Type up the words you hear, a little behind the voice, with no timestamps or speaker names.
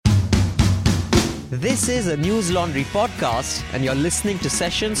This is a News Laundry podcast, and you're listening to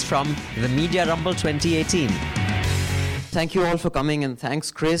sessions from the Media Rumble 2018. Thank you all for coming, and thanks,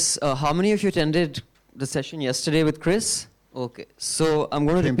 Chris. How many of you attended the session yesterday with Chris? Okay, so I'm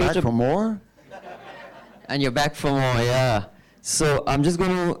going to Came repeat back for more? And you're back for more, yeah. So I'm just going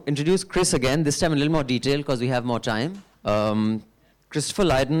to introduce Chris again, this time in a little more detail because we have more time. Christopher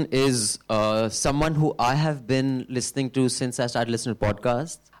Lydon is someone who I have been listening to since I started listening to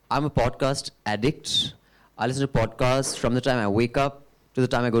podcasts. I'm a podcast addict. I listen to podcasts from the time I wake up to the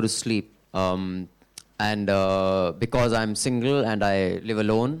time I go to sleep. And because I'm single and I live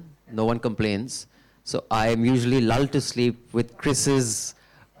alone, no one complains. So I'm usually lulled to sleep with Chris's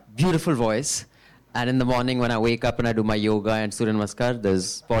beautiful voice. And in the morning when I wake up and I do my yoga and Surya Namaskar,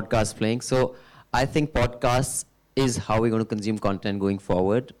 there's podcasts playing. So I think podcasts is how we're going to consume content going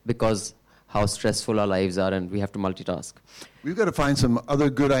forward because how stressful our lives are and we have to multitask. We've got to find some other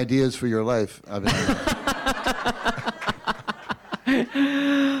good ideas for your life.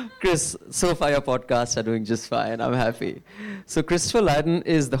 Chris, so far your podcasts are doing just fine. I'm happy. So Christopher Lydon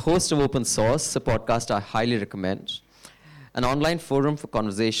is the host of Open Source, a podcast I highly recommend. An online forum for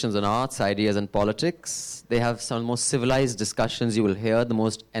conversations on arts, ideas, and politics. They have some of the most civilized discussions you will hear, the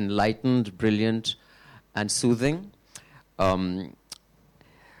most enlightened, brilliant, and soothing.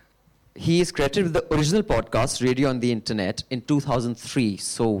 He is credited with the original podcast, Radio on the Internet, in 2003,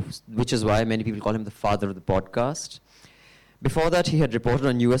 which is why many people call him the father of the podcast. Before that, he had reported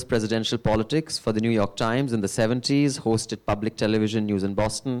on U.S. presidential politics for the New York Times in the 70s, hosted public television news in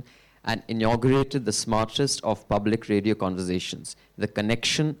Boston, and inaugurated the smartest of public radio conversations, The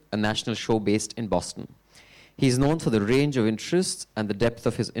Connection, a national show based in Boston. He is known for the range of interests and the depth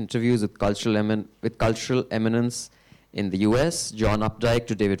of his interviews with cultural eminence in the US, John Updike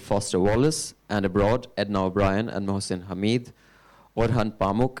to David Foster Wallace, and abroad, Edna O'Brien and Mohsin Hamid, Orhan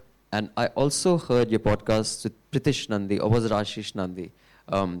Pamuk. And I also heard your podcast with Pritish Nandi, or was it Ashish Nandi?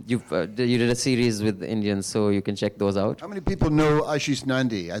 You did a series with the Indians, so you can check those out. How many people know Ashish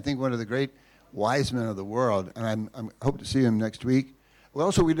Nandi? I think one of the great wise men of the world, and I hope to see him next week. Well,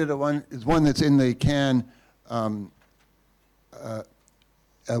 also we did one that's in the can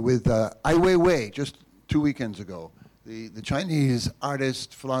with Ai Weiwei just 2 weekends ago. The Chinese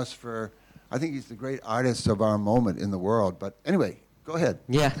artist, philosopher, I think he's the great artist of our moment in the world. But anyway, go ahead.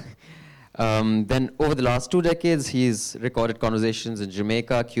 Yeah. Then over the last 2 decades, he's recorded conversations in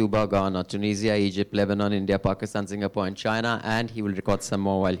Jamaica, Cuba, Ghana, Tunisia, Egypt, Lebanon, India, Pakistan, Singapore, and China. And he will record some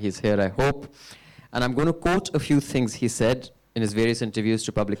more while he's here, I hope. And I'm going to quote a few things he said in his various interviews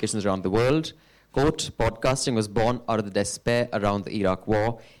to publications around the world. Quote, podcasting was born out of the despair around the Iraq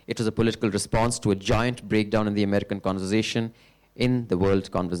War. It was a political response to a giant breakdown in the American conversation, in the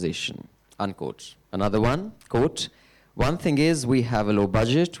world conversation, unquote. Another one, quote, one thing is we have a low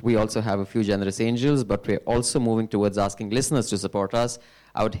budget. We also have a few generous angels, but we're also moving towards asking listeners to support us.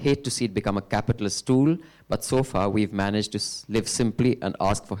 I would hate to see it become a capitalist tool, but so far we've managed to live simply and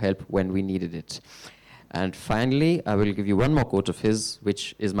ask for help when we needed it. And finally, I will give you one more quote of his,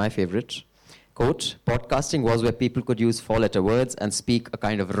 which is my favorite. Quote, podcasting was where people could use four-letter words and speak a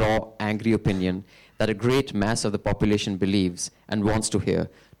kind of raw, angry opinion that a great mass of the population believes and wants to hear.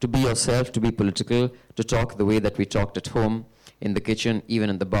 To be yourself, to be political, to talk the way that we talked at home, in the kitchen, even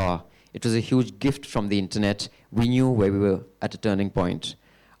in the bar. It was a huge gift from the internet. We knew where we were at a turning point.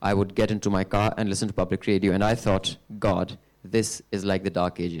 I would get into my car and listen to public radio, and I thought, God, this is like the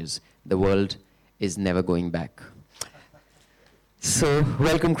Dark Ages. The world is never going back. So,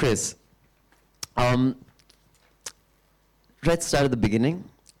 welcome, Chris. Let's start at the beginning.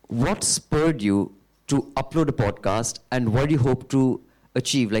 What spurred you to upload a podcast, and what do you hope to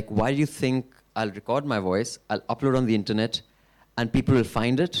achieve? Like, why do you think I'll record my voice, I'll upload on the internet, and people will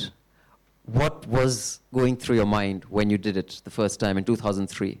find it? What was going through your mind when you did it the first time in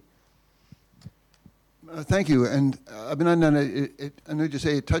 2003? Thank you. And Abhinandan, I need to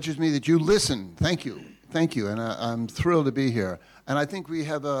say it touches me that you listen. Thank you. Thank you. And I'm thrilled to be here. And I think we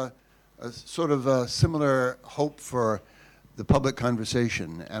have a sort of a similar hope for the public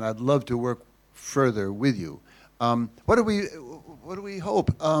conversation, and I'd love to work further with you. What do we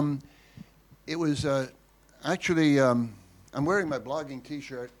hope? It was actually, I'm wearing my blogging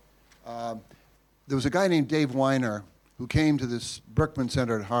T-shirt. There was a guy named Dave Weiner who came to this Berkman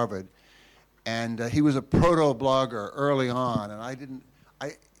Center at Harvard, and he was a proto-blogger early on, and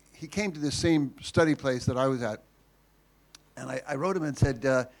he came to the same study place that I was at, and I wrote him and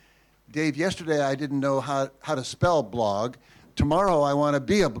said, Dave, yesterday I didn't know how to spell blog. Tomorrow I want to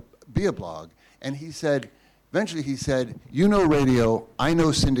be a blog. And he said, eventually he said, you know radio, I know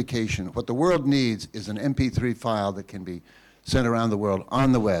syndication. What the world needs is an MP3 file that can be sent around the world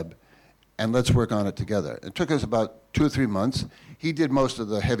on the web. and let's work on it together. It took us about 2 or 3 months. He did most of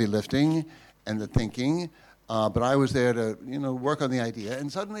the heavy lifting and the thinking, but I was there to work on the idea.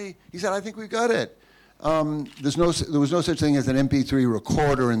 And suddenly he said, I think we got it. There was no such thing as an MP3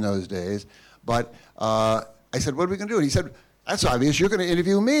 recorder in those days, but I said, what are we going to do? And he said, that's obvious, you're going to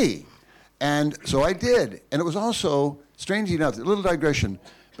interview me. And so I did. And it was also, strangely enough, a little digression,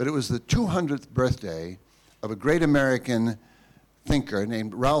 but it was the 200th birthday of a great American thinker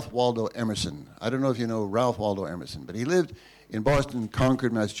named Ralph Waldo Emerson. I don't know if you know Ralph Waldo Emerson, but he lived in Boston,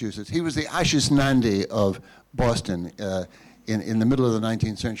 Concord, Massachusetts. He was the Ashish Nandi of Boston in the middle of the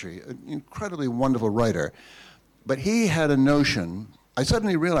 19th century, an incredibly wonderful writer. But he had a notion, I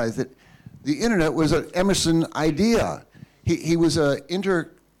suddenly realized that the internet was an Emerson idea. He was an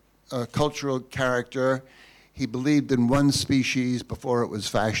intercultural character. He believed in one species before it was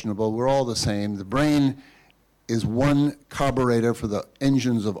fashionable. We're all the same. The brain is one carburetor for the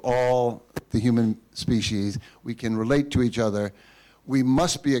engines of all the human species. We can relate to each other. We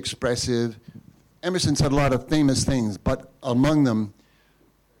must be expressive. Emerson said a lot of famous things, but among them,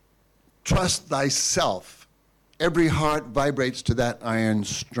 trust thyself. Every heart vibrates to that iron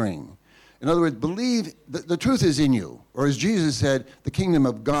string. In other words, believe the truth is in you. Or as Jesus said, the kingdom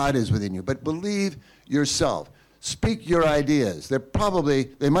of God is within you. But believe yourself. Speak your ideas.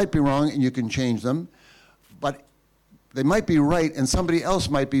 They might be wrong and you can change them, but they might be right and somebody else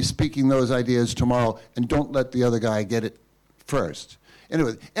might be speaking those ideas tomorrow, and don't let the other guy get it first.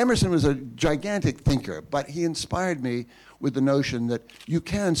 Anyway, Emerson was a gigantic thinker, but he inspired me with the notion that you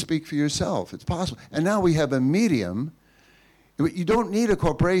can speak for yourself. It's possible. And now we have a medium. You don't need a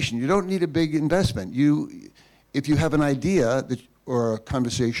corporation. You don't need a big investment. If you have an idea or a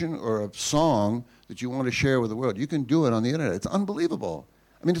conversation or a song that you want to share with the world, you can do it on the internet. It's unbelievable.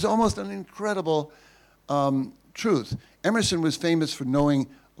 I mean, it's almost an incredible truth. Emerson was famous for knowing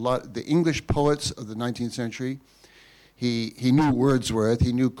a lot the English poets of the 19th century. He knew Wordsworth,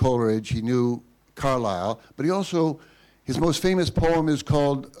 he knew Coleridge, he knew Carlyle, but his most famous poem is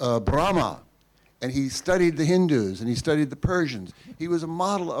called Brahma. And he studied the Hindus and he studied the Persians. He was a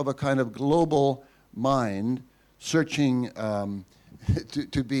model of a kind of global mind searching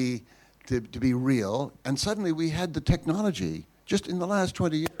to be real. And suddenly we had the technology just in the last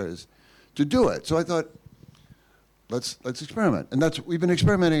 20 years to do it. So I thought, let's experiment. And we've been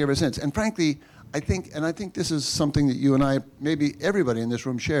experimenting ever since. And frankly, I think this is something that you and I, maybe everybody in this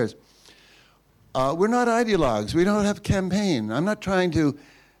room shares. We're not ideologues. We don't have campaign. I'm not trying to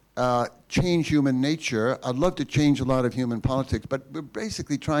change human nature. I'd love to change a lot of human politics, but we're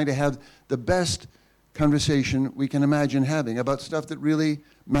basically trying to have the best conversation we can imagine having about stuff that really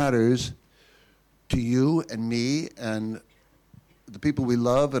matters to you and me and the people we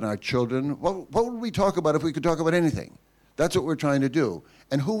love and our children. What would we talk about if we could talk about anything? That's what we're trying to do.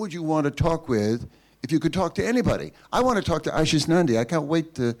 And who would you want to talk with if you could talk to anybody? I want to talk to Ashish Nandi. I can't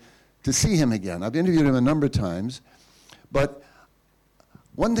wait to see him again. I've interviewed him a number of times. But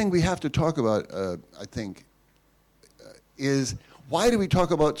one thing we have to talk about, I think, is why do we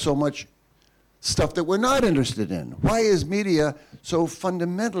talk about so much stuff that we're not interested in? Why is media so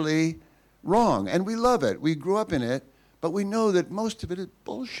fundamentally wrong? And we love it. We grew up in it, but we know that most of it is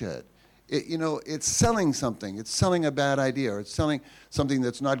bullshit. It's selling something. It's selling a bad idea, or it's selling something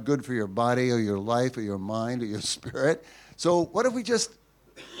that's not good for your body or your life or your mind or your spirit. So what if we just,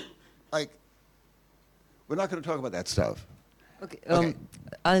 we're not going to talk about that stuff. Okay.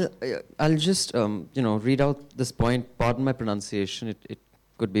 I'll just read out this point. Pardon my pronunciation. It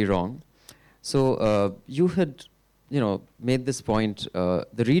could be wrong. So you had made this point,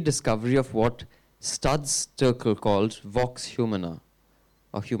 the rediscovery of what Studs Terkel called vox humana.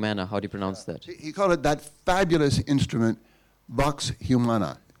 Or humana, how do you pronounce that? He called it that fabulous instrument, vox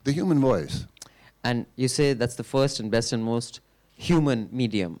humana, the human voice. And you say that's the first and best and most human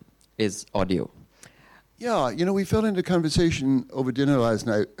medium is audio. Yeah, we fell into conversation over dinner last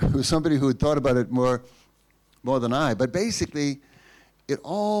night with somebody who had thought about it more than I. But basically,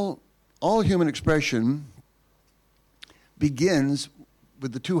 all human expression begins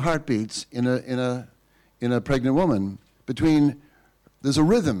with the two heartbeats in a pregnant woman. There's a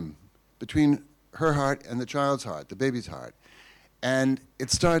rhythm between her heart and the child's heart, the baby's heart, and it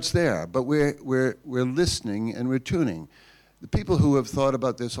starts there. But we're listening and we're tuning. The people who have thought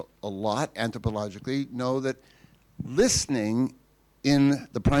about this a lot anthropologically know that listening in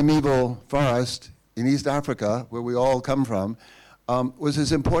the primeval forest in East Africa, where we all come from, was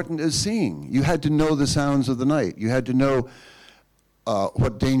as important as seeing. You had to know the sounds of the night. You had to know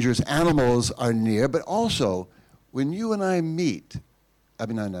what dangerous animals are near, but also when you and I meet,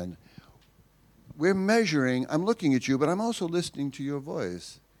 we're measuring, I'm looking at you, but I'm also listening to your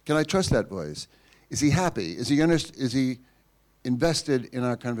voice. Can I trust that voice? Is he happy? Is he invested in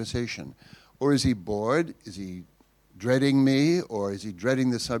our conversation? Or is he bored? Is he dreading me? Or is he dreading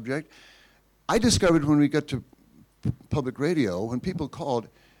the subject? I discovered when we got to public radio, when people called,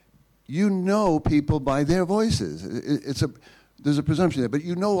 you know people by their voices. There's a presumption there, but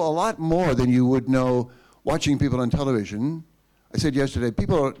you know a lot more than you would know watching people on television. I said yesterday,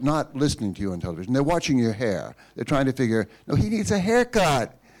 people are not listening to you on television. They're watching your hair. They're trying to figure, no, he needs a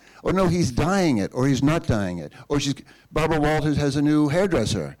haircut. Or no, he's dyeing it, or he's not dyeing it. Or Barbara Walters has a new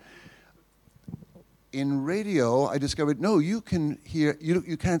hairdresser. In radio, I discovered, no, you can hear,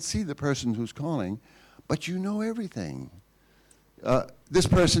 you can't see the person who's calling, but you know everything. This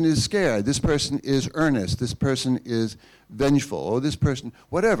person is scared, this person is earnest, this person is vengeful, or this person,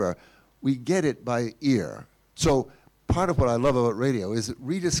 whatever. We get it by ear. So part of what I love about radio is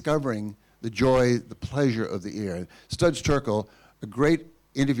rediscovering the joy, the pleasure of the ear. Studs Terkel, a great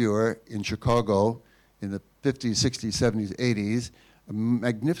interviewer in Chicago in the 50s, 60s, 70s, 80s, a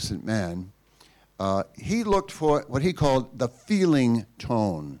magnificent man. He looked for what he called the feeling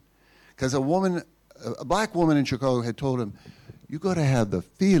tone. Because a black woman in Chicago had told him, you got to have the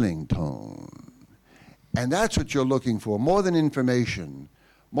feeling tone. And that's what you're looking for, more than information,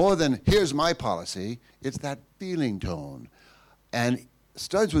 more than here's my policy, it's that feeling tone. And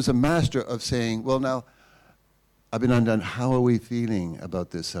Studs was a master of saying, well, now, I've been undone, how are we feeling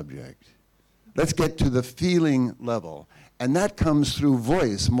about this subject? Let's get to the feeling level. And that comes through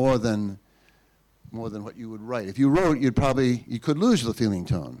voice more than what you would write. If you wrote, you could lose the feeling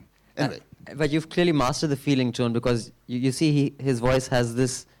tone. Anyway. But you've clearly mastered the feeling tone because you see his voice has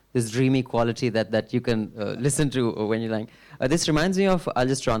this dreamy quality that you can listen to when you're lying. This reminds me of, I'll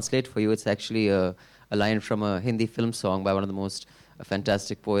just translate for you, it's actually a line from a Hindi film song by one of the most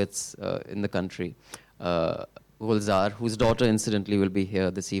fantastic poets in the country, Gulzar, whose daughter incidentally will be here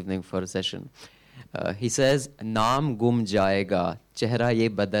this evening for a session. He says, Naam gum jayega, chehra ye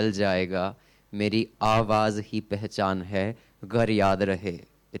badal jayega, meri awaaz hi pehchan hai, ghar yaad rahe.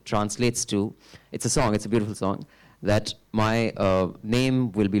 It translates to, it's a song, it's a beautiful song, that my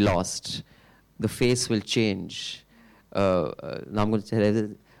name will be lost, the face will change. My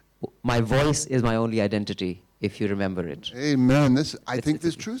voice is my only identity, if you remember it. Amen. I think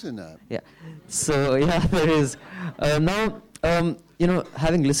there's truth in that. Yeah. So, yeah, there is. Now,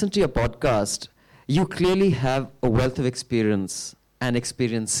 having listened to your podcast, you clearly have a wealth of experience and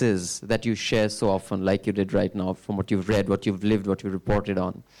experiences that you share so often, like you did right now, from what you've read, what you've lived, what you've reported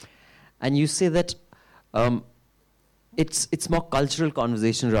on. And you say that it's more cultural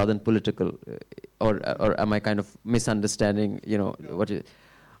conversation rather than political, or am I kind of misunderstanding, what you...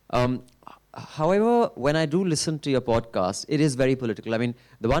 However, when I do listen to your podcast, it is very political. I mean,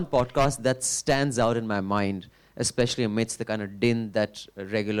 the one podcast that stands out in my mind, especially amidst the kind of din that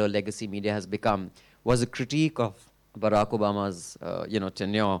regular legacy media has become, was a critique of Barack Obama's,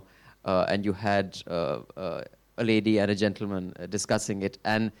 tenure, and you had a lady and a gentleman discussing it,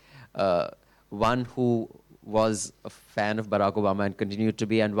 and one who was a fan of Barack Obama and continued to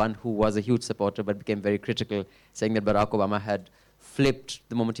be, and one who was a huge supporter but became very critical, saying that Barack Obama had flipped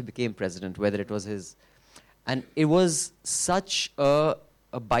the moment he became president, whether it was his... And it was such a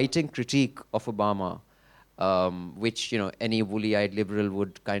biting critique of Obama, which, any woolly-eyed liberal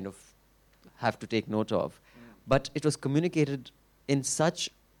would kind of have to take note of. But it was communicated in such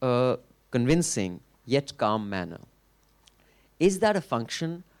a convincing yet calm manner. Is that a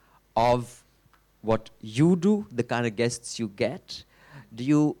function of what you do, the kind of guests you get? Do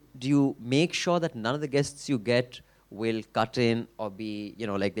you make sure that none of the guests you get will cut in or be,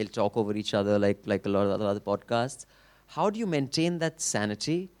 like they'll talk over each other like a lot of other podcasts? How do you maintain that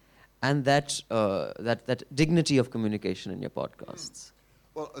sanity and that dignity of communication in your podcasts?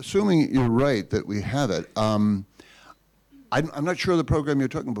 Well, assuming you're right that we have it, I'm not sure the program you're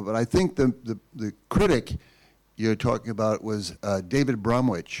talking about, but I think the critic you're talking about was David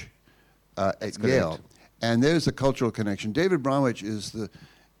Bromwich at Yale. And there's a cultural connection. David Bromwich is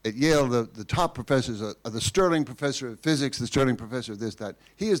at Yale, the top professors are the Sterling Professor of Physics, the Sterling Professor of this, that.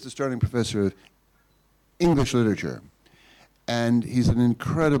 He is the Sterling Professor of English Literature. And he's an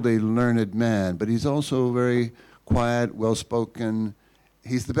incredibly learned man, but he's also very quiet, well-spoken.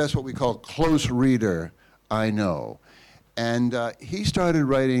 He's the best what we call close reader I know. And he started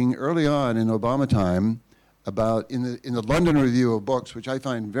writing early on in Obama time about, in the London Review of Books, which I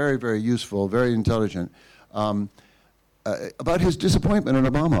find very, very useful, very intelligent, about his disappointment in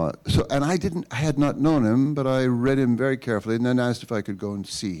Obama. So, and I had not known him, but I read him very carefully and then asked if I could go and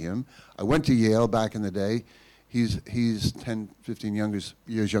see him. I went to Yale back in the day. He's 10, 15 years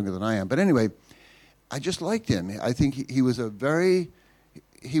younger than I am. But anyway, I just liked him. I think he was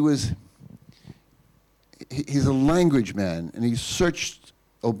he's a language man, and he searched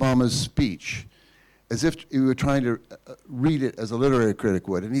Obama's speech as if he were trying to read it as a literary critic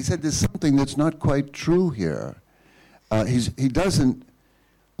would. And he said, there's something that's not quite true here. He doesn't,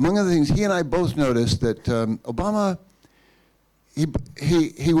 among other things, he and I both noticed that Obama,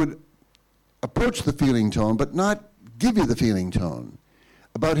 he would approach the feeling tone, but not give you the feeling tone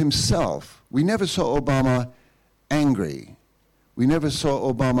about himself. We never saw Obama angry. We never saw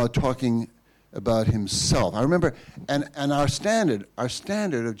Obama talking about himself. I remember, and our standard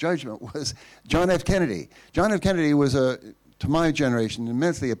of judgment was John F. Kennedy. John F. Kennedy was, to my generation, an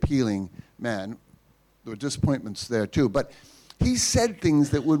immensely appealing man. There were disappointments there too, but he said things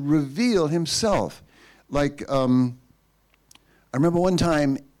that would reveal himself. Like, I remember one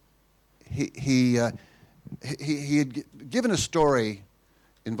time he had given a story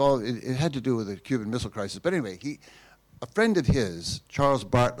involved. It had to do with the Cuban Missile Crisis. But anyway, a friend of his, Charles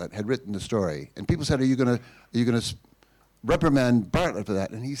Bartlett, had written the story, and people said, "Are you going to reprimand Bartlett for that?"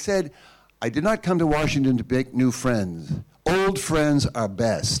 And he said, "I did not come to Washington to make new friends. Old friends are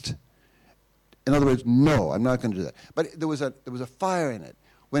best." In other words, no, I'm not going to do that. But there was a fire in it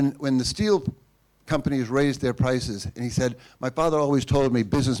when the steel companies raised their prices, and he said, "My father always told me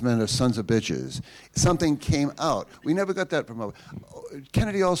businessmen are sons of bitches." Something came out. We never got that from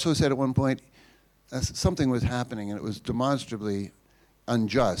Kennedy. Also said at one point, something was happening, and it was demonstrably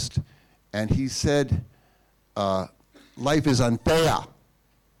unjust. And he said, life is unfair.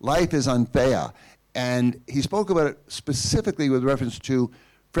 Life is unfair. And he spoke about it specifically with reference to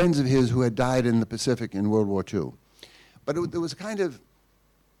friends of his who had died in the Pacific in World War II. But there was a kind of,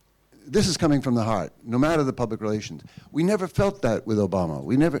 this is coming from the heart, no matter the public relations. We never felt that with Obama.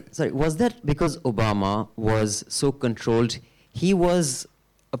 We never... Sorry, was that because Obama was so controlled? He was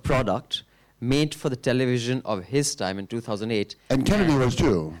a product made for the television of his time in 2008. And Kennedy was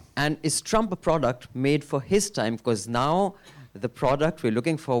too. And is Trump a product made for his time? Because now the product we're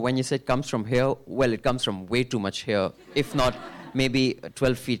looking for, when you say it comes from here, well, it comes from way too much here, if not maybe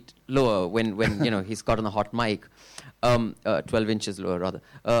 12 feet lower when he's got on a hot mic, 12 inches lower rather.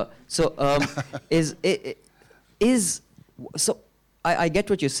 I get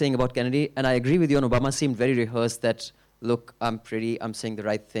what you're saying about Kennedy, and I agree with you on Obama. Seemed very rehearsed that, look, I'm saying the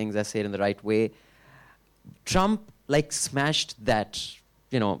right things, I say it in the right way. Trump, smashed that,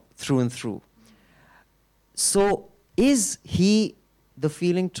 through and through. So is he the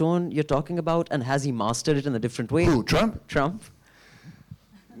feeling tone you're talking about, and has he mastered it in a different way? Who, Trump? Trump.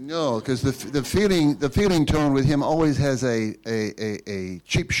 No, because the feeling tone with him always has a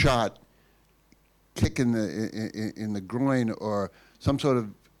cheap shot kick in the groin, or some sort of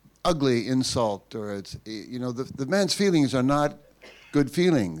ugly insult, or it's the man's feelings are not good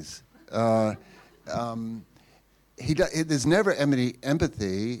feelings. There's never any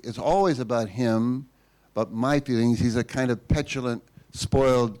empathy. It's always about him, about my feelings. He's a kind of petulant,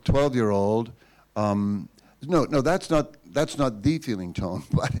 spoiled 12-year-old. No, that's not the feeling tone.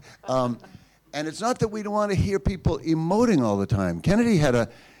 But and it's not that we don't want to hear people emoting all the time. Kennedy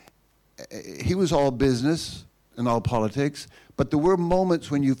he was all business and all politics, but there were moments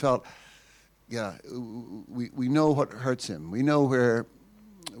when you felt, yeah, we know what hurts him. We know where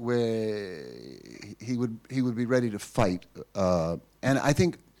he would be ready to fight. And I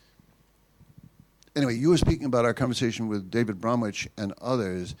think, anyway, you were speaking about our conversation with David Bromwich and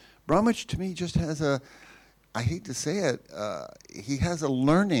others. Bromwich, to me, just has I hate to say it, he has a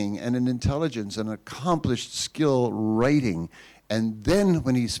learning and an intelligence and an accomplished skill writing. And then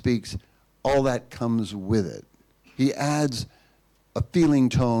when he speaks, all that comes with it. He adds a feeling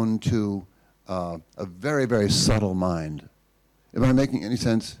tone to a very, very subtle mind. Am I making any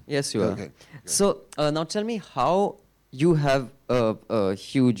sense? Yes, you are. Okay. So now tell me how you have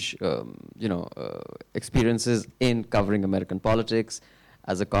huge, experiences in covering American politics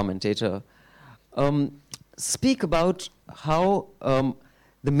as a commentator. Speak about how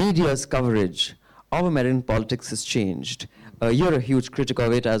the media's coverage of American politics has changed. You're a huge critic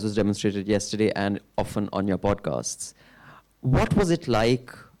of it, as was demonstrated yesterday and often on your podcasts. What was it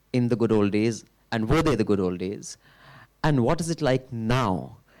like in the good old days, and were they the good old days? And what is it like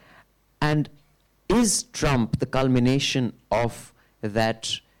now? And is Trump the culmination of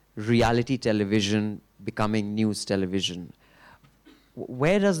that reality television becoming news television?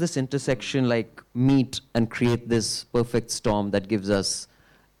 Where does this intersection meet and create this perfect storm that gives us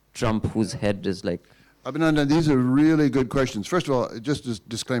Trump, whose head is Abhinandan, these are really good questions. First of all, just a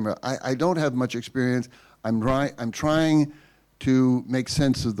disclaimer, I don't have much experience. I'm trying to make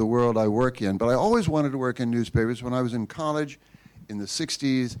sense of the world I work in, but I always wanted to work in newspapers. When I was in college in the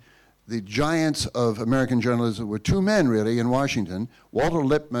 60s, the giants of American journalism were two men, really, in Washington. Walter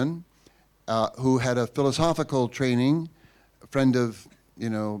Lippmann, who had a philosophical training, a friend of,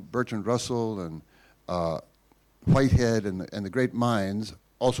 Bertrand Russell and Whitehead and the great minds,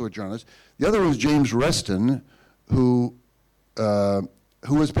 also a journalist. The other was James Reston, who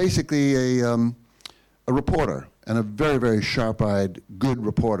was basically a reporter, and a very, very sharp-eyed, good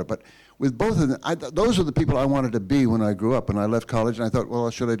reporter. But with both of them, those are the people I wanted to be when I grew up. And I left college, and I thought, well,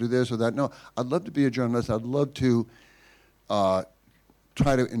 should I do this or that? No, I'd love to be a journalist. I'd love to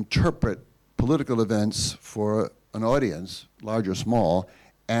try to interpret political events for an audience, large or small.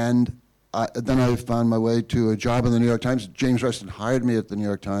 And then I found my way to a job in the New York Times. James Reston hired me at the New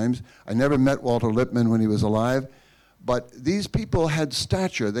York Times. I never met Walter Lippmann when he was alive. But these people had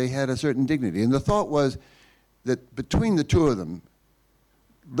stature. They had a certain dignity. And the thought was that between the two of them,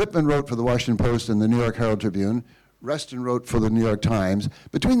 Lippmann wrote for the Washington Post and the New York Herald Tribune. Reston wrote for the New York Times.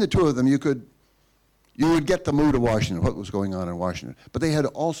 Between the two of them, you would get the mood of Washington, what was going on in Washington. But they had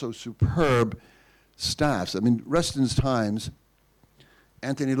also superb staffs. I mean, Reston's Times,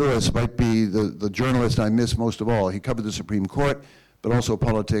 Anthony Lewis might be the journalist I miss most of all. He covered the Supreme Court, but also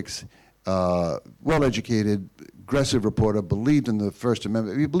politics, well-educated, aggressive reporter, believed in the First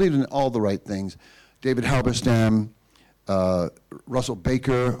Amendment. He believed in all the right things. David Halberstam, Russell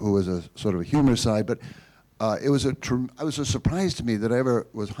Baker, who was a sort of a humor side, but it was a surprise to me that I ever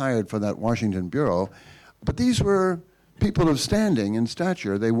was hired for that Washington bureau. But these were people of standing and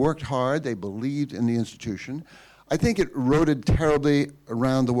stature. They worked hard. They believed in the institution. I think it eroded terribly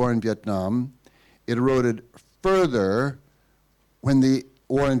around the war in Vietnam. It eroded further when the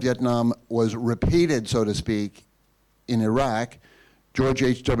war in Vietnam was repeated, so to speak, in Iraq. George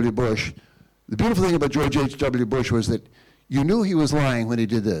H.W. Bush. The beautiful thing about George H.W. Bush was that you knew he was lying when he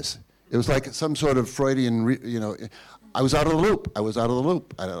did this. It was like some sort of Freudian, I was out of the loop. I was out of the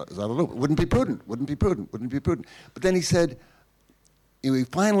loop. I was out of the loop. Wouldn't be prudent. Wouldn't be prudent. Wouldn't be prudent. But then he said, we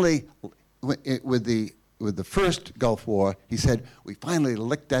finally, with the first Gulf War, he said, we finally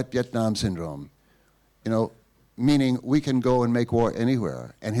licked that Vietnam syndrome. Meaning we can go and make war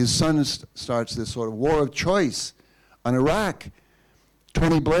anywhere. And his son starts this sort of war of choice on Iraq.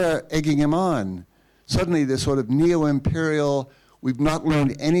 Tony Blair egging him on. Suddenly this sort of neo-imperial, we've not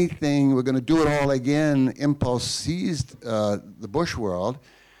learned anything, we're going to do it all again, impulse seized the Bush world.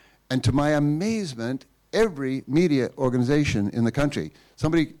 And to my amazement, every media organization in the country,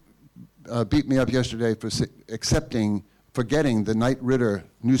 somebody beat me up yesterday for forgetting the Knight Ridder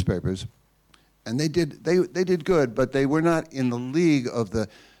newspapers. And they did good, but they were not in the league of the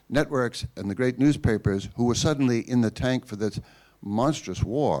networks and the great newspapers who were suddenly in the tank for this monstrous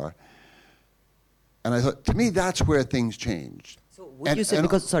war. And I thought, to me, that's where things changed. So would you say,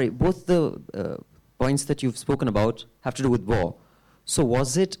 because, sorry, both the points that you've spoken about have to do with war. So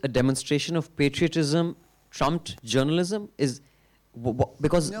was it a demonstration of patriotism trumped journalism?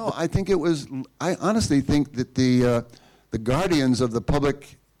 Because no, I think it was, I honestly think that the guardians of the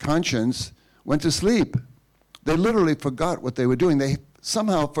public conscience went to sleep. They literally forgot what they were doing. They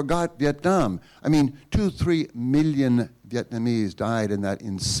somehow forgot Vietnam. I mean, 2-3 million Vietnamese died in that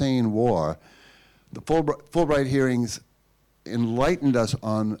insane war. The Fulbright hearings enlightened us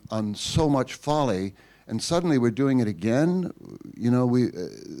on so much folly, and suddenly we're doing it again.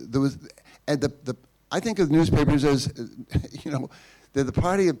 I think of newspapers as, they're the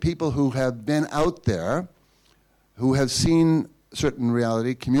party of people who have been out there, who have seen certain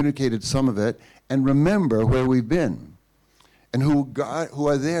reality, communicated some of it, and remember where we've been, and who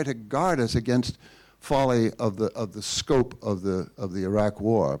are there to guard us against folly of the scope of the Iraq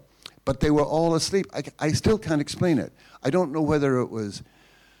War. But they were all asleep. I still can't explain it. I don't know whether it was.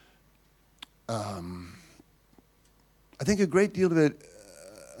 I think a great deal of it.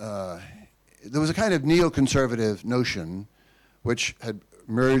 There was a kind of neoconservative notion, which had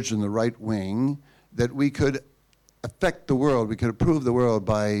emerged in the right wing, that we could affect the world, we could improve the world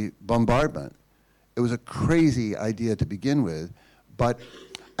by bombardment. It was a crazy idea to begin with, but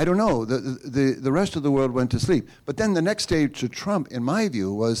I don't know. The rest of the world went to sleep. But then the next stage to Trump, in my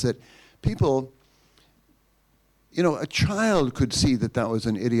view, was that people, a child could see that that was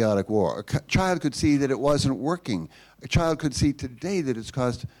an idiotic war. A child could see that it wasn't working. A child could see today that it's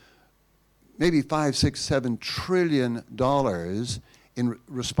cost maybe $5, $6, $7 trillion in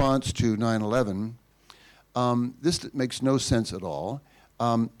response to 9/11. This makes no sense at all.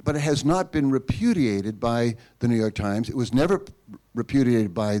 But it has not been repudiated by the New York Times. It was never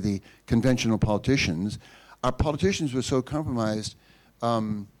repudiated by the conventional politicians. Our politicians were so compromised.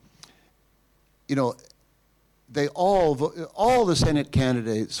 They all the Senate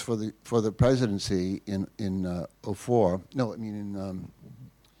candidates for the presidency in 04. No, I mean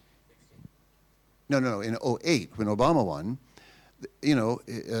No, in '08, when Obama won,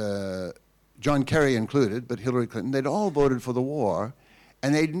 John Kerry included, but Hillary Clinton, they'd all voted for the war,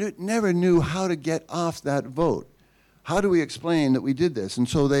 and they never knew how to get off that vote. How do we explain that we did this? And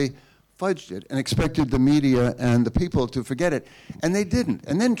so they fudged it and expected the media and the people to forget it, and they didn't.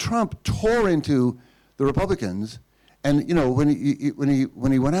 And then Trump tore into the Republicans, and when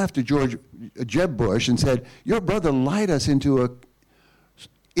he went after Jeb Bush and said, "Your brother lied us into a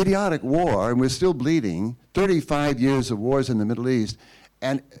idiotic war, and we're still bleeding, 35 years of wars in the Middle East,"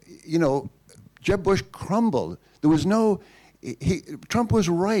 and Jeb Bush crumbled. There was Trump was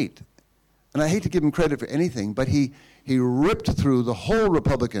right, and I hate to give him credit for anything, but he ripped through the whole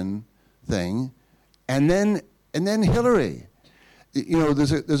Republican thing, and then Hillary.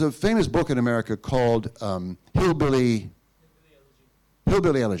 There's a famous book in America called Hillbilly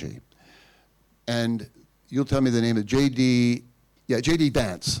Elegy, and you'll tell me the name of J.D.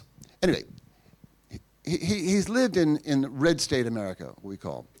 Vance. Anyway, he's lived in red state America, we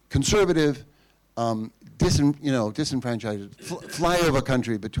call conservative, disenfranchised, flyover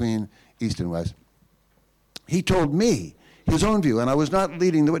country between East and West. He told me his own view, and I was not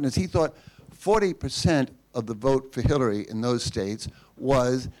leading the witness. He thought 40% of the vote for Hillary in those states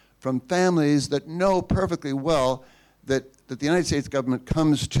was from families that know perfectly well that the United States government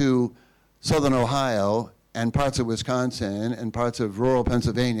comes to southern Ohio and parts of Wisconsin and parts of rural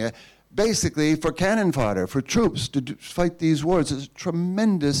Pennsylvania basically for cannon fodder, for troops to fight these wars. There's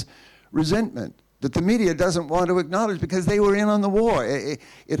tremendous resentment that the media doesn't want to acknowledge because they were in on the war.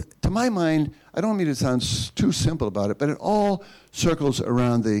 To my mind, I don't mean to sound too simple about it, but it all circles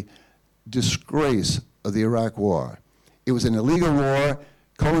around the disgrace of the Iraq War. It was an illegal war.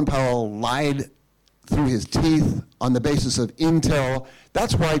 Colin Powell lied through his teeth on the basis of intel.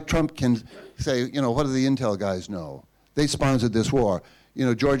 That's why Trump can say, what do the intel guys know? They sponsored this war.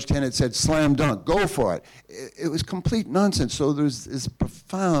 George Tenet said, slam dunk, go for it. It was complete nonsense. So there's this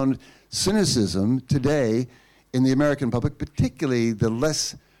profound cynicism today in the American public, particularly the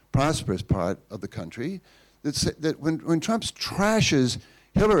less prosperous part of the country, that when Trump trashes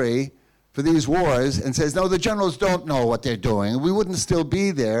Hillary for these wars and says, no, the generals don't know what they're doing. We wouldn't still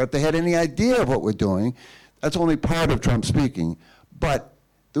be there if they had any idea of what we're doing. That's only part of Trump speaking. But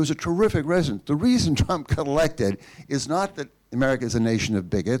there was a terrific resonance. The reason Trump got elected is not that America is a nation of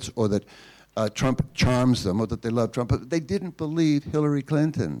bigots or that Trump charms them or that they love Trump, but they didn't believe Hillary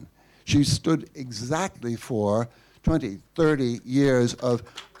Clinton. She stood exactly for 20, 30 years of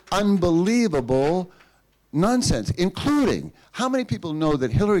unbelievable nonsense, including how many people know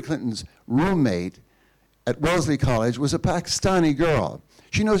that Hillary Clinton's roommate at Wellesley College was a Pakistani girl?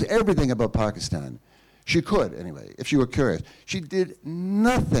 She knows everything about Pakistan. She could, anyway, if she were curious. She did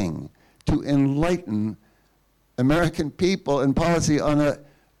nothing to enlighten American people and policy on a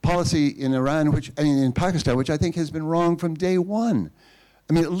policy in in Pakistan, which I think has been wrong from day one.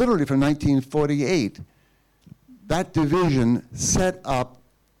 I mean, literally from 1948, that division set up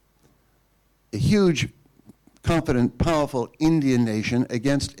a huge, confident, powerful Indian nation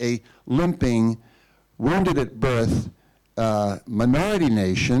against a limping, wounded at birth minority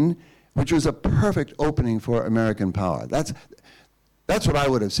nation, which was a perfect opening for American power. That's what I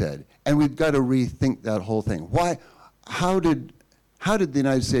would have said. And we've got to rethink that whole thing. Why? How did the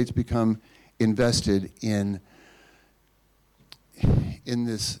United States become invested in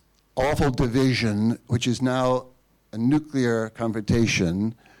this awful division, which is now a nuclear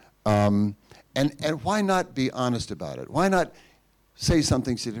confrontation? And why not be honest about it? Why not say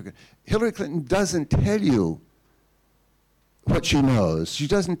something significant? Hillary Clinton doesn't tell you what she knows. She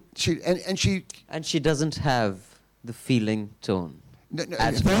doesn't. She doesn't have the feeling tone. No,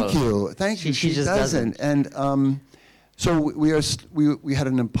 thank you. She just doesn't. And so we had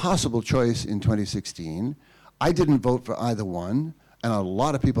an impossible choice in 2016. I didn't vote for either one, and a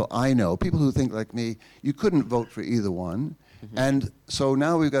lot of people I know, people who think like me, you couldn't vote for either one. Mm-hmm. And so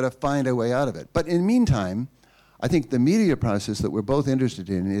now we've got to find a way out of it. But in the meantime, I think the media process that we're both interested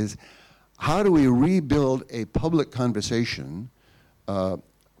in is how do we rebuild a public conversation, a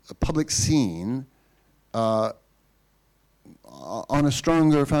public scene, on a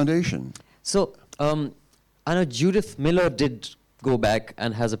stronger foundation? So I know Judith Miller did go back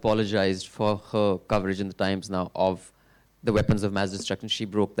and has apologized for her coverage in the Times now of the weapons of mass destruction. She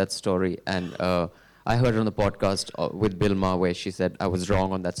broke that story, and I heard her on the podcast with Bill Maher where she said, I was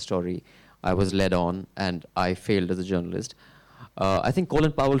wrong on that story. I was led on, and I failed as a journalist. I think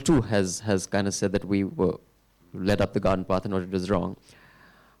Colin Powell, too, has kind of said that we were led up the garden path and what it was wrong.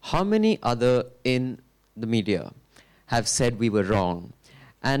 How many other in the media have said we were wrong?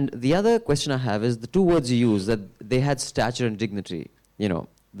 And the other question I have is the two words you use, that they had stature and dignity.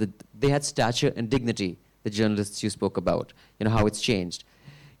 they had stature and dignity, the journalists you spoke about, how it's changed.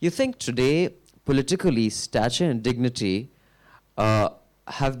 You think today, politically, stature and dignity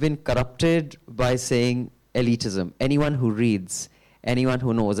have been corrupted by saying elitism. Anyone who reads, anyone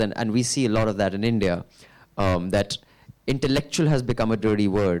who knows, and we see a lot of that in India, that intellectual has become a dirty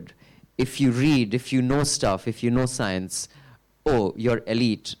word. If you read, if you know stuff, if you know science, oh, you're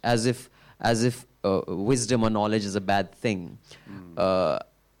elite, as if wisdom or knowledge is a bad thing.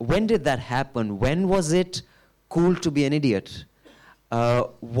 When did that happen? When was it cool to be an idiot?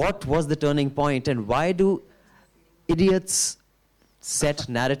 What was the turning point, and why do idiots set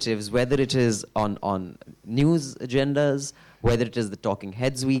narratives, whether it is on news agendas, whether it is the talking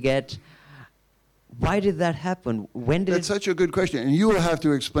heads we get? Why did that happen? When did That's such a good question, and you will have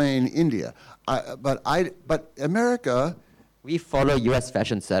to explain India. But America... We follow U.S.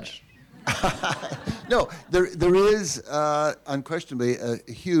 fashion, sir. No, there is unquestionably a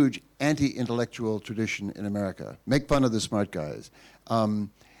huge anti-intellectual tradition in America. Make fun of the smart guys. And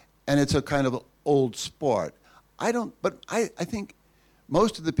it's a kind of old sport. I think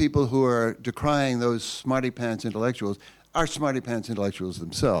most of the people who are decrying those smarty-pants intellectuals are smarty-pants intellectuals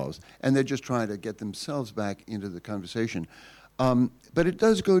themselves, and they're just trying to get themselves back into the conversation. But it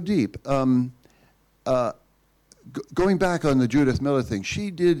does go deep. Going back on the Judith Miller thing, she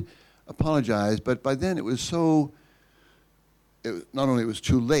did apologize, but by then it was so, not only it was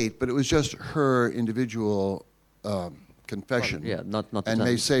too late, but it was just her individual confession. Well, yeah, not and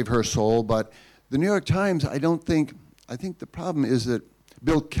may save her soul. But the New York Times, I think the problem is that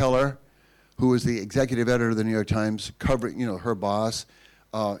Bill Keller, who was the executive editor of the New York Times, covering, her boss,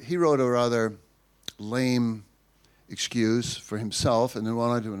 he wrote a rather lame excuse for himself and then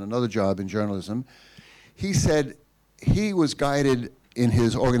went on to another job in journalism. He said he was guided in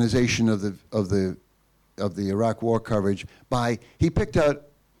his organization of the Iraq War coverage he picked out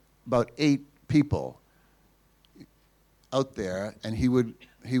about 8 people out there, and he would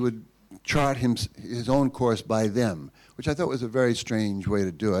chart his own course by them, which I thought was a very strange way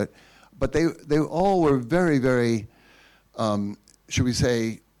to do it. But they all were very, very, should we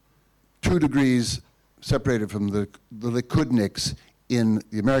say, 2 degrees separated from the Likudniks in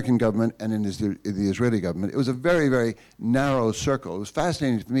the American government and in the Israeli government. It was a very, very narrow circle. It was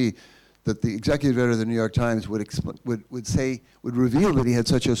fascinating to me that the executive editor of the New York Times would reveal that he had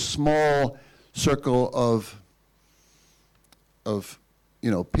such a small circle of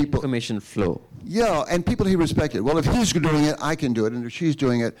people. Information flow. Yeah, and people he respected. Well, if he's doing it, I can do it, and if she's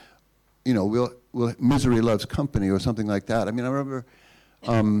doing it, misery loves company or something like that. I mean, I remember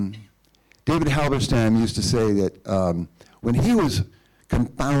David Halberstam used to say that when he was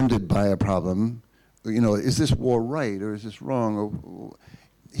confounded by a problem, is this war right or is this wrong? Or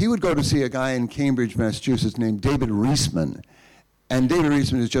he would go to see a guy in Cambridge, Massachusetts named David Reisman. And David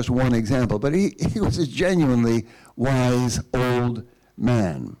Reisman is just one example, but he was a genuinely wise old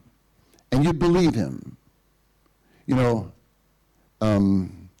man. And you'd believe him. In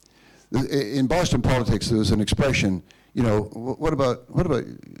Boston politics, there was an expression, what about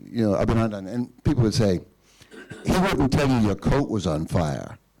Abhinandan? And people would say, he wouldn't tell you your coat was on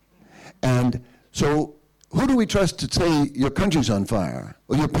fire. And so who do we trust to say your country's on fire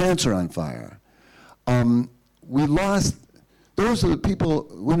or your pants are on fire? We lost, those are the people,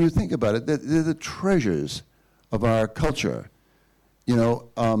 when you think about it, they're the treasures of our culture.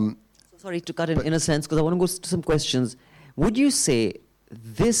 Sorry to cut in a sense, because I want to go to some questions. Would you say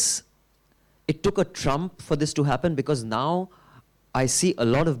it took a Trump for this to happen? Because now I see a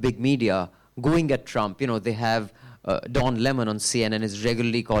lot of big media going at Trump. They have Don Lemon on CNN is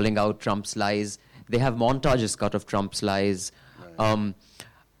regularly calling out Trump's lies. They have montages cut of Trump's lies. Right.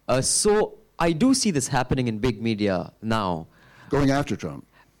 So I do see this happening in big media now. Going after Trump.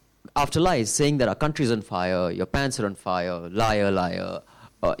 After lies, saying that our country's on fire, your pants are on fire, liar, liar.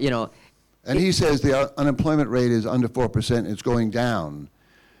 And he says the unemployment rate is under 4%, it's going down.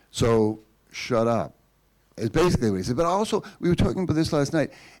 So shut up. It's basically what he said. But also, we were talking about this last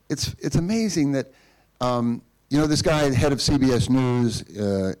night. It's amazing that, this guy, the head of CBS News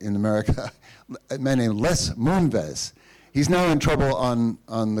in America, a man named Les Moonves, he's now in trouble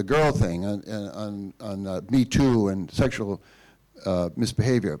on the girl thing, on Me Too and sexual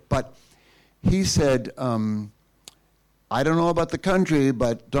misbehavior. But he said, I don't know about the country,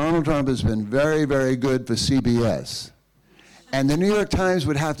 but Donald Trump has been very, very good for CBS. And the New York Times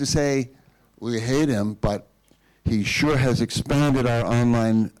would have to say, we hate him, but he sure has expanded our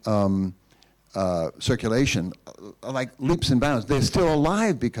online circulation like leaps and bounds. They're still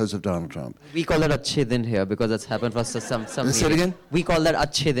alive because of Donald Trump. We call that Achhe Din here because that's happened for some Say it again? We call that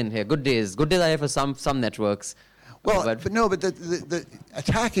Achhe Din here. Good days. Good days are here for some networks. Well, but the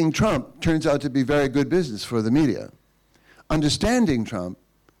attacking Trump turns out to be very good business for the media. Understanding Trump,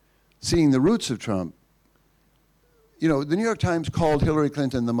 seeing the roots of Trump, the New York Times called Hillary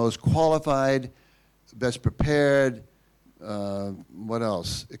Clinton the most qualified, best prepared,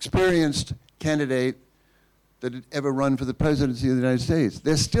 experienced candidate that had ever run for the presidency of the United States.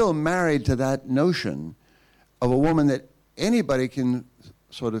 They're still married to that notion of a woman that anybody can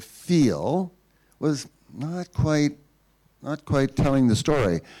sort of feel was not quite telling the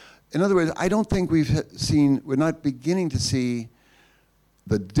story. In other words, I don't think we're not beginning to see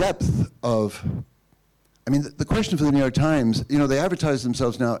the depth of, the question for the New York Times, they advertise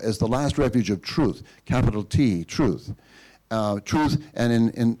themselves now as the last refuge of truth, capital T, truth. Truth,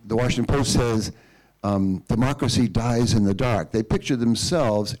 and in the Washington Post says, democracy dies in the dark. They picture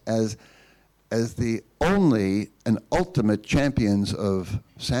themselves as the only and ultimate champions of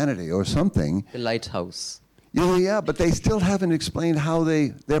sanity or something. The lighthouse. Yeah, but they still haven't explained how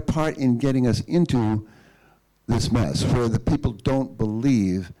their part in getting us into this mess, where the people don't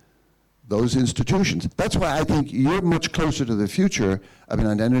believe those institutions. That's why I think you're much closer to the future. We've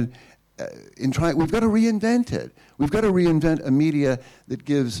got to reinvent it. We've got to reinvent a media that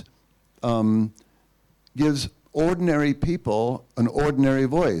gives ordinary people an ordinary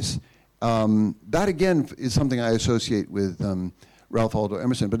voice. That, again, is something I associate with Ralph Waldo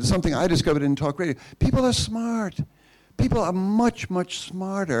Emerson, but it's something I discovered in talk radio. People are smart. People are much, much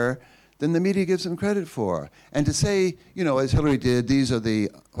smarter than the media gives them credit for. And to say, as Hillary did, these are the,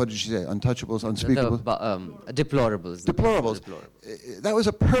 what did she say, untouchables, unspeakables? Deplorables. Deplorables. That was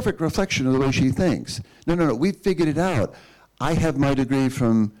a perfect reflection of the way she thinks. No, we figured it out. I have my degree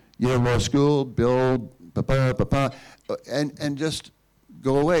from Yale Law School, Bill, and just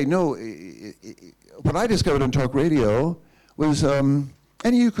go away. No, what I discovered on talk radio was, and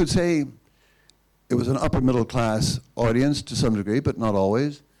you could say it was an upper middle class audience to some degree, but not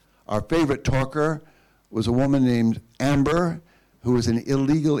always. Our favorite talker was a woman named Amber, who was an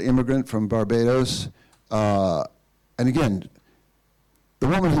illegal immigrant from Barbados. And again, the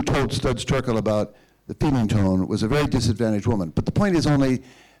woman who told Studs Terkel about the feeling tone was a very disadvantaged woman. But the point is only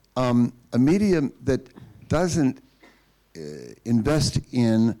a medium that doesn't invest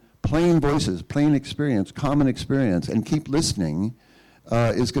in plain voices, plain experience, common experience, and keep listening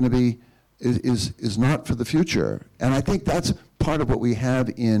is going to be is not for the future. And I think that's part of what we have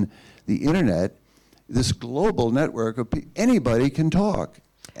in the internet, this global network of anybody can talk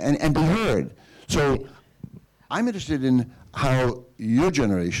and be heard. So I'm interested in how your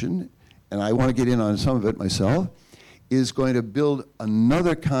generation, and I want to get in on some of it myself, is going to build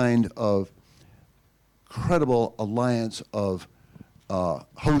another kind of credible alliance of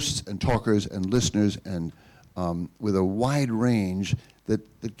hosts and talkers and listeners and with a wide range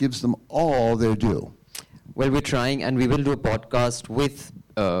that gives them all their due. Well, we're trying, and we will do a podcast with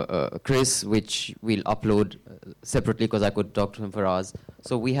Chris, which we'll upload separately because I could talk to him for hours.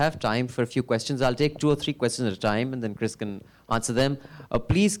 So we have time for a few questions. I'll take 2 or 3 questions at a time, and then Chris can answer them.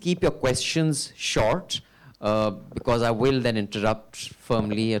 Please keep your questions short, because I will then interrupt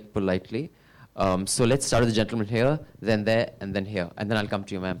firmly and politely. So let's start with the gentleman here, then there, and then here. And then I'll come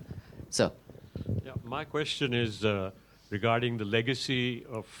to you, ma'am. Sir. Yeah, my question is regarding the legacy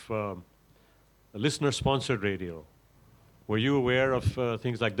of listener-sponsored radio. Were you aware of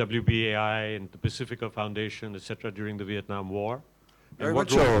things like WBAI and the Pacifica Foundation, etc., during the Vietnam War? And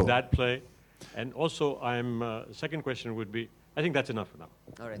what role did that play? And also, second question would be, I think that's enough for now.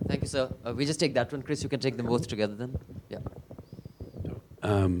 All right, thank you, sir. We just take that one, Chris. You can take them both together then. Yeah.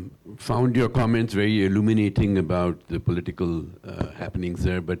 Found your comments very illuminating about the political happenings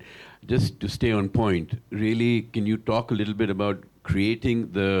there, but just to stay on point, really, can you talk a little bit about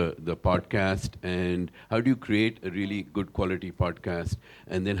creating the podcast, and how do you create a really good quality podcast,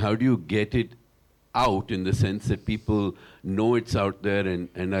 and then how do you get it out in the sense that people know it's out there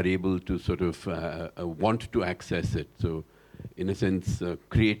and are able to sort of want to access it? So in a sense,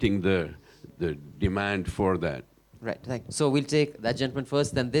 creating the demand for that. Right, thank you. So we'll take that gentleman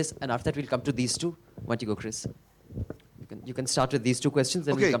first, then this, and after that we'll come to these two. Why don't you go, Chris? You can start with these 2 questions,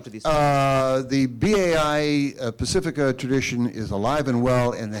 then we'll come to these two. The BAI Pacifica tradition is alive and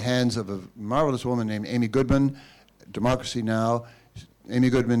well in the hands of a marvelous woman named Amy Goodman, Democracy Now! Amy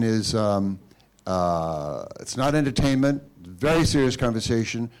Goodman is, it's not entertainment, very serious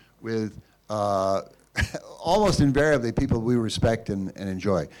conversation with almost invariably people we respect and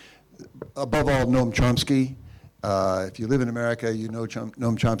enjoy. Above all, Noam Chomsky. If you live in America, you know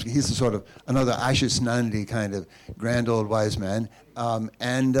Noam Chomsky. He's the sort of another Ashish Nandy kind of grand old wise man. So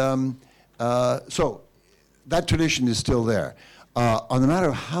that tradition is still there. On the matter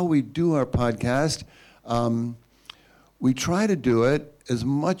of how we do our podcast, we try to do it as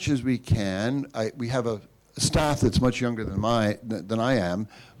much as we can. We have a staff that's much younger than I am,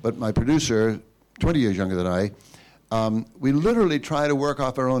 but my producer, 20 years younger than I. We literally try to work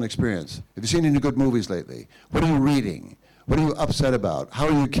off our own experience. Have you seen any good movies lately? What are you reading? What are you upset about? How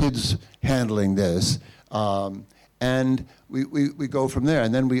are your kids handling this? And we go from there,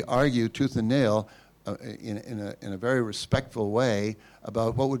 and then we argue tooth and nail in a very respectful way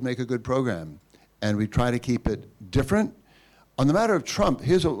about what would make a good program. And we try to keep it different. On the matter of Trump,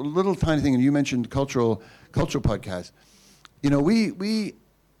 here's a little tiny thing, and you mentioned cultural podcasts. You know,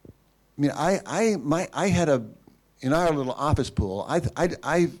 I had in our little office pool,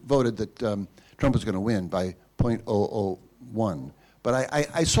 I voted that Trump was going to win by 0.001. But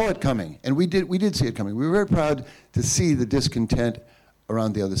I saw it coming, and we did see it coming. We were very proud to see the discontent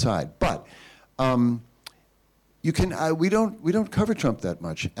around the other side. But we don't cover Trump that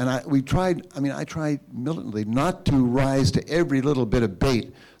much, and I tried militantly not to rise to every little bit of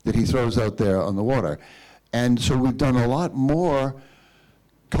bait that he throws out there on the water, and so we've done a lot more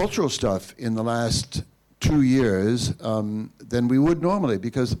cultural stuff in the last 2 years than we would normally,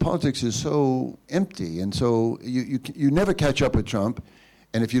 because the politics is so empty, and so you never catch up with Trump,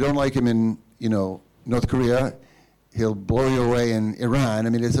 and if you don't like him in North Korea, he'll blow you away in Iran. I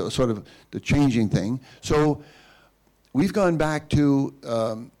mean, it's a sort of the changing thing. So we've gone back to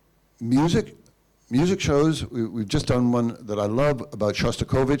music shows. We've just done one that I love about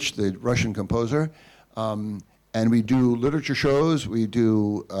Shostakovich, the Russian composer. And we do literature shows. We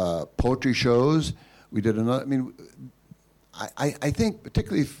do poetry shows. We did another. I mean, I think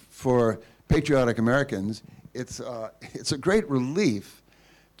particularly for patriotic Americans, it's a great relief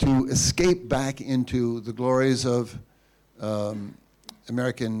to escape back into the glories of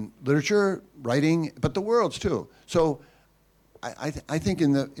American literature, writing, but the world's too. So I think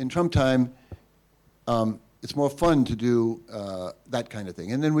in Trump time, it's more fun to do that kind of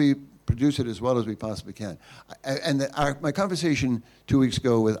thing. And then we produce it as well as we possibly can. My conversation 2 weeks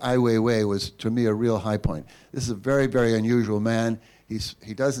ago with Ai Weiwei was, to me, a real high point. This is a very, very unusual man.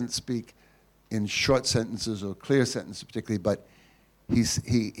 He doesn't speak in short sentences or clear sentences particularly, but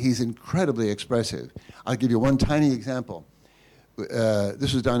he's incredibly expressive. I'll give you one tiny example.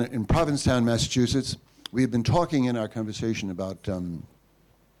 This was done in Provincetown, Massachusetts. We have been talking in our conversation about the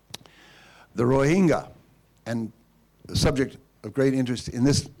Rohingya, and the subject of great interest in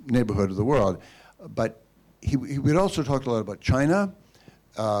this neighborhood of the world. But we'd also talked a lot about China.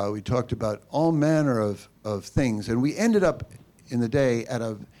 We talked about all manner of things, and we ended up in the day at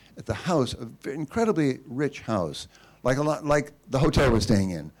the house, an incredibly rich house, like the hotel we're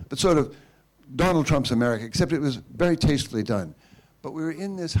staying in, but sort of Donald Trump's America, except it was very tastefully done. But we were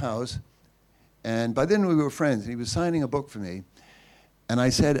in this house, and by then we were friends, and he was signing a book for me, and I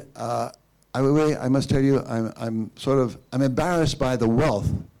said, I must tell you, I'm embarrassed by the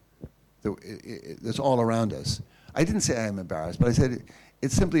wealth that's all around us. I didn't say I'm embarrassed, but I said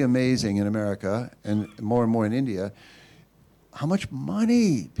it's simply amazing in America and more in India how much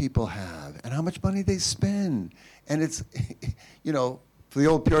money people have and how much money they spend. And it's, for the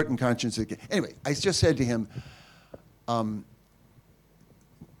old Puritan conscience. Anyway, I just said to him,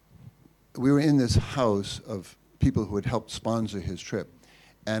 we were in this house of people who had helped sponsor his trip.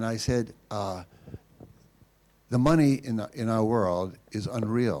 And I said, the money in our world is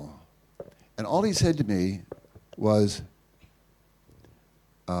unreal. And all he said to me was,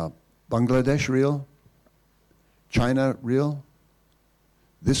 Bangladesh real? China real?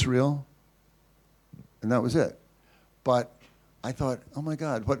 This real? And that was it. But I thought, oh my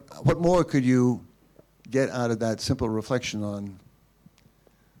God, what more could you get out of that simple reflection on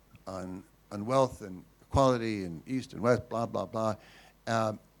wealth and equality and East and West, blah, blah, blah.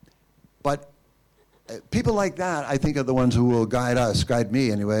 But people like that, I think, are the ones who will guide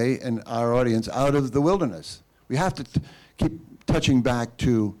me anyway, and our audience out of the wilderness. We have to keep touching back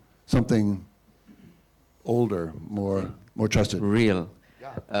to something older, more trusted. Real.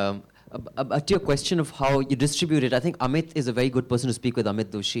 Yeah. To your question of how you distribute it, I think Amit is a very good person to speak with, Amit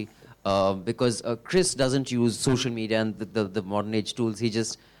Doshi, because Chris doesn't use social media and the modern age tools. He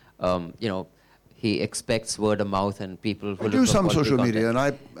just, he expects word of mouth and people who do some social media,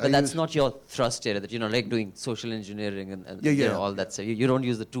 and but that's not your thrust area. That like doing social engineering and all that stuff. You don't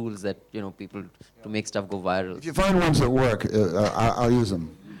use the tools that people to make stuff go viral. If you find ones that work, I'll use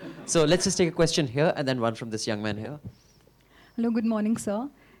them. So let's just take a question here and then one from this young man here. Hello, good morning, sir.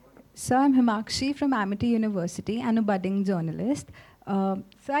 Sir, I'm Himakshi from Amity University and a budding journalist. So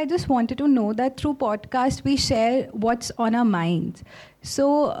I just wanted to know that through podcast we share what's on our minds.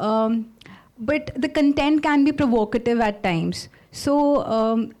 So, but the content can be provocative at times.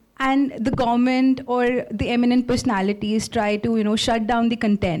 So and the government or the eminent personalities try to, shut down the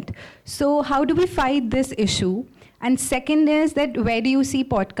content. So how do we fight this issue? And second is that where do you see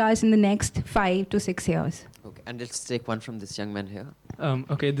podcasts in the next 5 to 6 years? Okay, and let's take one from this young man here.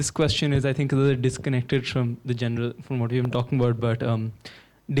 Okay, this question is, I think, a little disconnected from what we've been talking about, but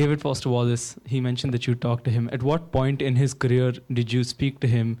David Foster Wallace, he mentioned that you talked to him. At what point in his career did you speak to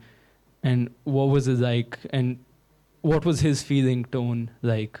him, and what was it like, and what was his feeling tone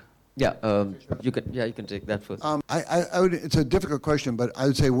like? Yeah, you can take that first. I would. It's a difficult question, but I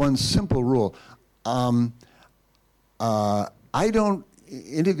would say one simple rule. I don't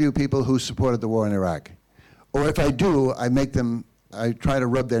interview people who supported the war in Iraq, or if I do, I try to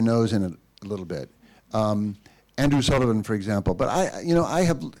rub their nose in it a little bit. Andrew Sullivan, for example. But I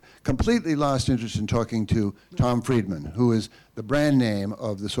have completely lost interest in talking to Tom Friedman, who is the brand name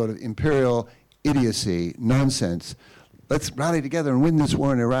of the sort of imperial idiocy, nonsense. Let's rally together and win this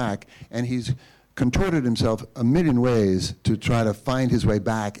war in Iraq. And he's contorted himself a million ways to try to find his way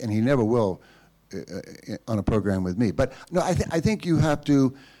back, and he never will on a program with me. But no, I think you have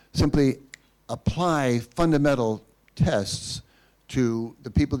to simply apply fundamental tests to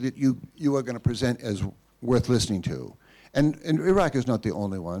the people that you are going to present as worth listening to. And Iraq is not the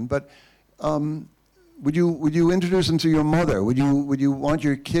only one, but would you introduce them to your mother? Would you want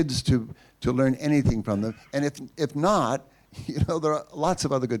your kids to learn anything from them? And if not, there are lots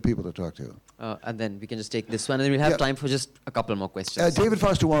of other good people to talk to. And then we can just take this one, and then we'll have time for just a couple more questions. David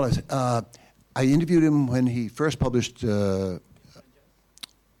Foster Wallace, I interviewed him when he first published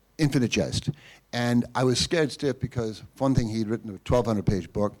Infinite Jest. And I was scared stiff because, one thing, he'd written a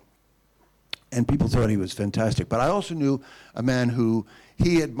 1,200-page book, and people thought he was fantastic. But I also knew a man who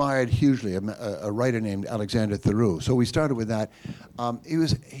he admired hugely, a writer named Alexander Theroux. So we started with that. He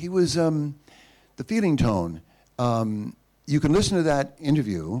was the feeling tone. You can listen to that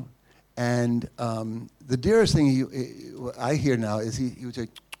interview, and the dearest thing I hear now is he would say,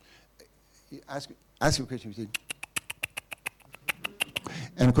 ask him a question, he would say,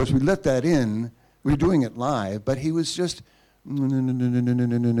 and of course we let that in. We were doing it live, but he was just thinking,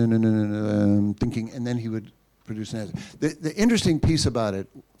 and then he would produce an answer. The interesting piece about it,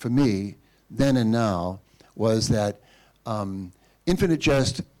 for me, then and now, was that Infinite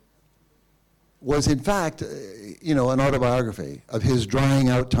Jest was, in fact, an autobiography of his drying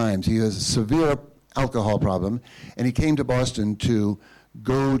out times. He has a severe alcohol problem, and he came to Boston to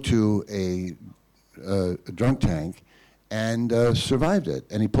go to a drunk tank and survived it,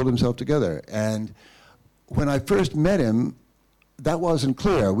 and he pulled himself together. And when I first met him, that wasn't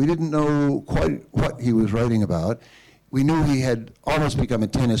clear. We didn't know quite what he was writing about. We knew he had almost become a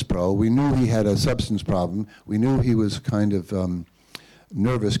tennis pro. We knew he had a substance problem. We knew he was kind of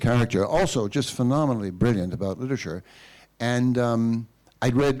nervous character, also just phenomenally brilliant about literature. And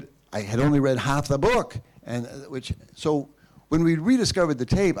I had only read half the book, so when we rediscovered the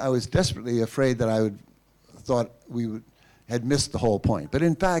tape, I was desperately afraid that thought we had missed the whole point. But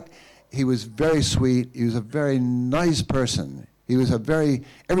in fact, he was very sweet. He was a very nice person. He was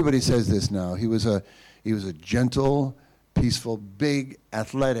everybody says this now. He was a gentle, peaceful, big,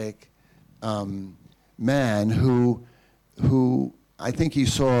 athletic man who I think he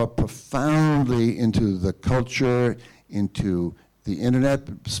saw profoundly into the culture, into the internet,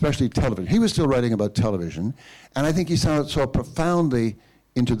 especially television. He was still writing about television, and I think he saw profoundly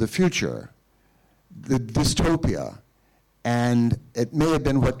into the future, the dystopia, and it may have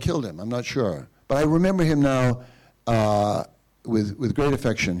been what killed him. I'm not sure, but I remember him now with great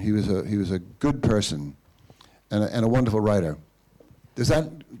affection. He was a good person and a wonderful writer. Does that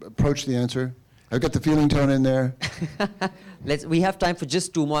approach the answer? I've got the feeling tone in there. We have time for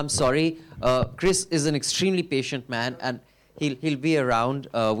just 2 more. I'm sorry. Chris is an extremely patient man, and he'll be around.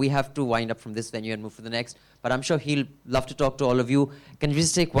 We have to wind up from this venue and move to the next. But I'm sure he'll love to talk to all of you. Can you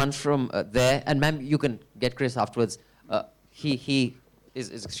just take one from there? And ma'am, you can get Chris afterwards. He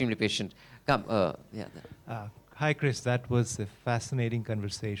is extremely patient. Come, Hi, Chris. That was a fascinating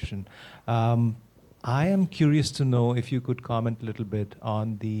conversation. I am curious to know if you could comment a little bit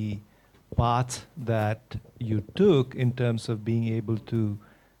on the path that you took in terms of being able to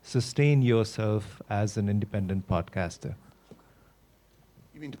sustain yourself as an independent podcaster.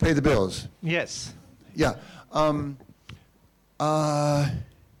 You mean to pay the bills? Yes. Yeah.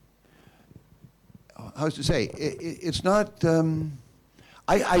 How to say? It's not.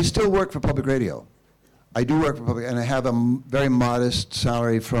 I still work for public radio. I do work for public, and I have a very modest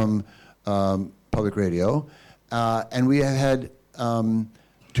salary from public radio, and we have had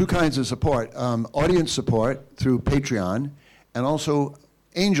 2 kinds of support: audience support through Patreon, and also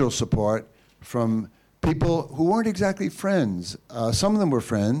angel support from people who weren't exactly friends. Some of them were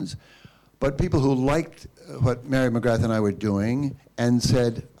friends, but people who liked what Mary McGrath and I were doing and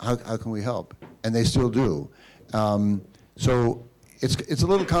said, how can we help? And they still do. So it's a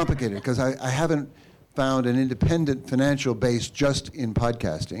little complicated because I haven't found an independent financial base just in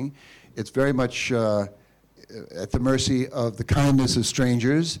podcasting. It's very much at the mercy of the kindness of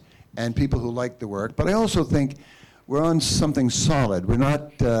strangers and people who like the work. But I also think we're on something solid. We're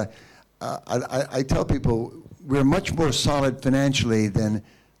not, I tell people, we're much more solid financially than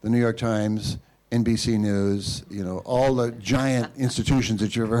the New York Times, NBC News, all the giant institutions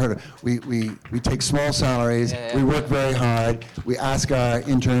that you've ever heard of. We take small salaries, we work very hard, we ask our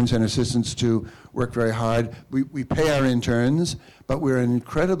interns and assistants to work very hard. We pay our interns, but we're an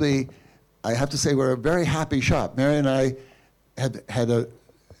incredibly, I have to say, we're a very happy shop. Mary and I have had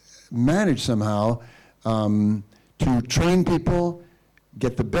managed somehow to train people,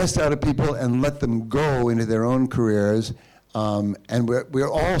 get the best out of people, and let them go into their own careers. And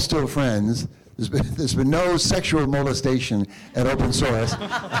we're all still friends. There's been no sexual molestation at Open Source,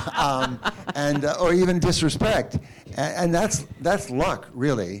 or even disrespect, and that's luck,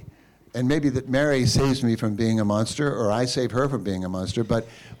 really. And maybe that Mary saves me from being a monster, or I save her from being a monster. But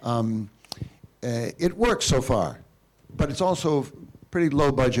it works so far. But it's also pretty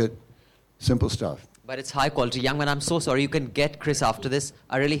low budget, simple stuff. But it's high quality. Young man, I'm so sorry. You can get Chris after this.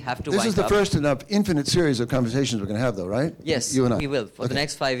 I really have to wind up. This is the first in an infinite series of conversations we're going to have, though, right? Yes, you and I. We will. For the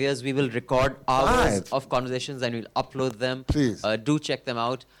next 5 years, we will record hours of conversations and we'll upload them. Please. Do check them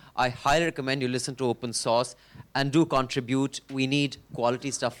out. I highly recommend you listen to Open Source and do contribute. We need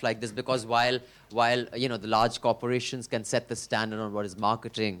quality stuff like this because while the large corporations can set the standard on what is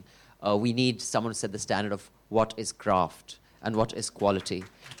marketing, we need someone to set the standard of what is craft and what is quality.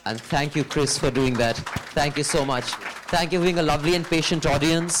 And thank you, Chris, for doing that. Thank you so much. Thank you for being a lovely and patient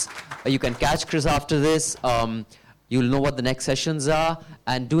audience. You can catch Chris after this. You'll know what the next sessions are.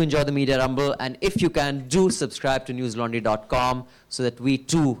 And do enjoy the Media Rumble. And if you can, do subscribe to newslaundry.com so that we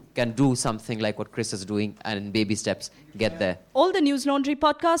too can do something like what Chris is doing and in baby steps get there. All the News Laundry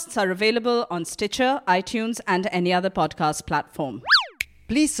podcasts are available on Stitcher, iTunes, and any other podcast platform.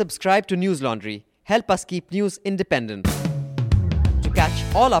 Please subscribe to News Laundry. Help us keep news independent. To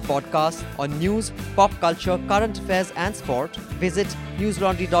catch all our podcasts on news, pop culture, current affairs, and sport, visit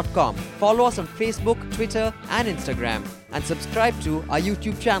newslaundry.com. Follow us on Facebook, Twitter, and Instagram, and subscribe to our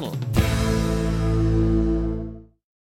YouTube channel.